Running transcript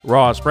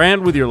Ross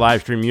Brand with your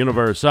Livestream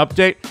Universe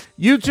update.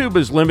 YouTube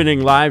is limiting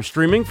live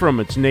streaming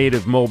from its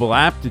native mobile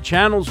app to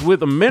channels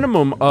with a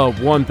minimum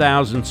of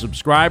 1,000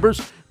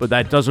 subscribers, but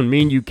that doesn't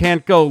mean you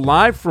can't go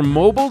live from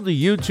mobile to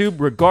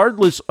YouTube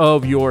regardless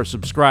of your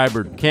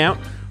subscriber count.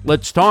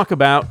 Let's talk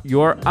about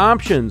your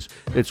options.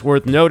 It's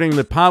worth noting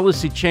that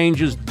policy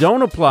changes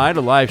don't apply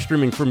to live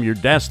streaming from your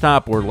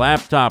desktop or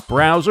laptop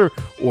browser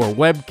or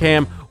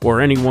webcam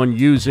or anyone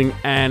using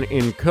an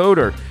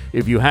encoder.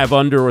 If you have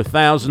under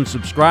 1,000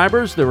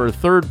 subscribers, there are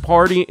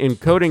third-party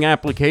encoding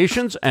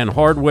applications and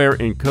hardware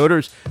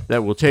encoders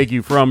that will take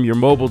you from your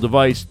mobile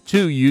device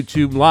to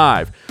YouTube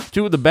Live.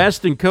 Two of the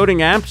best encoding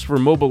apps for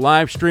mobile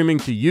live streaming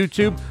to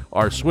YouTube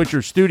are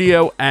Switcher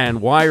Studio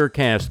and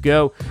Wirecast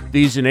Go.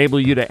 These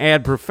enable you to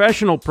add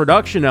professional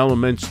production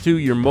elements to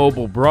your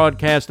mobile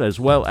broadcast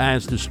as well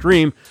as to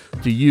stream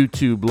to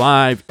YouTube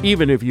Live,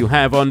 even if you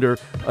have under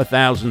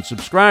 1,000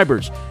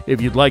 subscribers.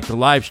 If you'd like to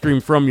live stream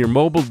from your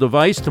mobile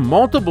device to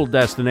multiple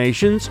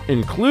destinations,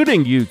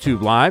 including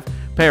YouTube Live,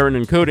 pair an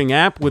encoding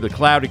app with a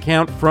cloud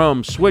account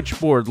from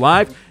Switchboard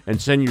Live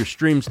and send your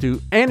streams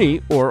to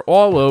any or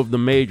all of the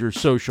major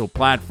social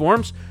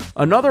platforms.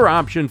 Another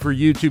option for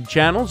YouTube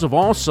channels of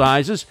all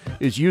sizes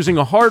is using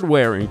a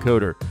hardware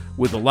encoder.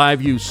 With the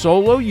LiveView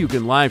Solo, you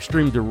can live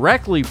stream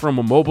directly from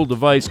a mobile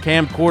device,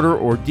 camcorder,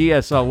 or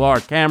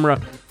DSLR camera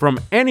from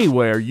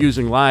anywhere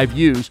using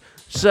LiveView's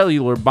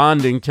cellular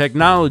bonding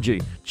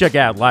technology. Check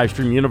out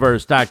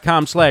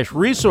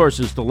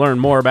livestreamuniverse.com/resources to learn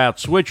more about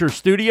Switcher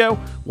Studio,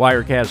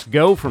 Wirecast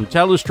Go from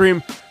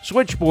Telestream,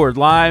 Switchboard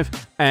Live,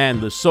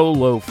 and the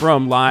Solo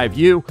from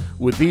LiveView.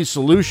 With these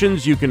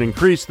solutions, you can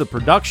increase the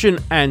production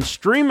and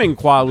streaming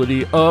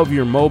quality of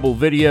your mobile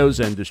videos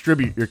and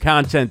distribute your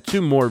content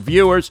to more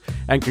viewers.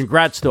 And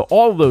congrats to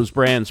all those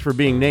brands for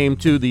being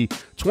named to the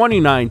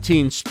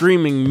 2019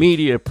 Streaming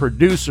Media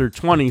Producer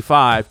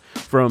 25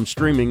 from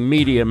Streaming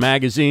Media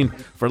Magazine.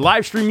 For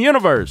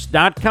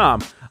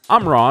LivestreamUniverse.com,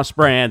 I'm Ross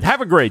Brand.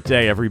 Have a great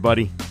day,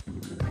 everybody.